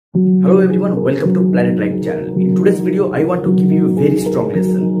Hello everyone, welcome to Planet Life channel. In today's video, I want to give you a very strong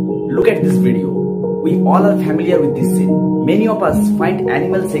lesson. Look at this video. We all are familiar with this scene. Many of us find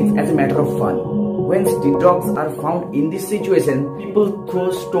animal sex as a matter of fun. When street dogs are found in this situation, people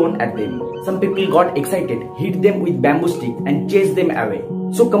throw stone at them. Some people got excited, hit them with bamboo stick and chase them away.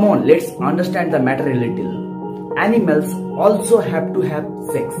 So come on, let's understand the matter a little. Animals also have to have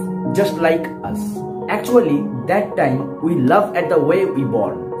sex, just like us. Actually, that time we love at the way we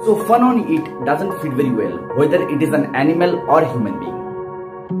born. So fun on it doesn't fit very well, whether it is an animal or human being.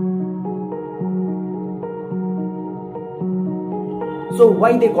 So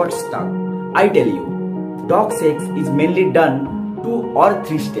why they got stuck? I tell you, dog sex is mainly done 2 or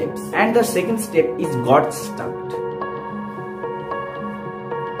 3 steps, and the second step is got stuck.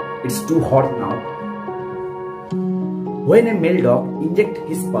 It's too hot now. When a male dog injects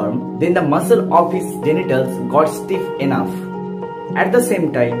his sperm, then the muscle of his genitals got stiff enough. At the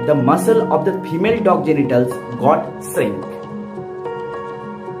same time, the muscle of the female dog genitals got shrink.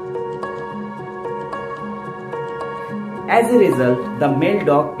 As a result, the male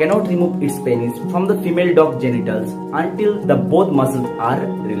dog cannot remove its penis from the female dog genitals until the both muscles are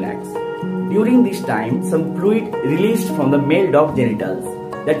relaxed. During this time, some fluid released from the male dog genitals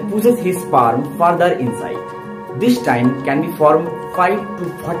that pushes his sperm further inside. This time can be from 5 to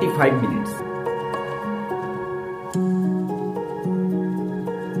 45 minutes.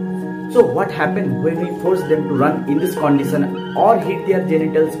 So what happens when we force them to run in this condition or hit their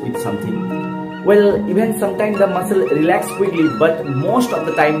genitals with something? Well, even sometimes the muscle relax quickly, but most of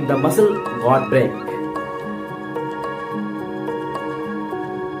the time the muscle got break.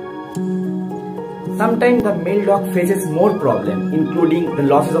 Sometimes the male dog faces more problems, including the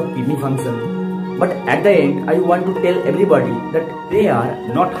losses of kidney function. But at the end, I want to tell everybody that they are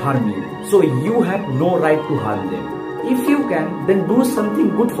not harming you. So you have no right to harm them. If you can, then do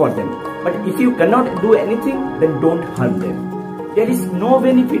something good for them. But if you cannot do anything, then don't harm them. There is no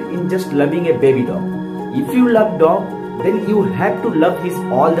benefit in just loving a baby dog. If you love dog, then you have to love his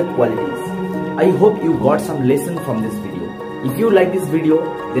all the qualities. I hope you got some lesson from this video. If you like this video,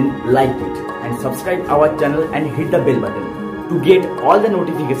 then like it and subscribe our channel and hit the bell button to get all the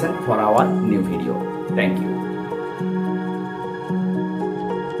notification for our new video. Thank you.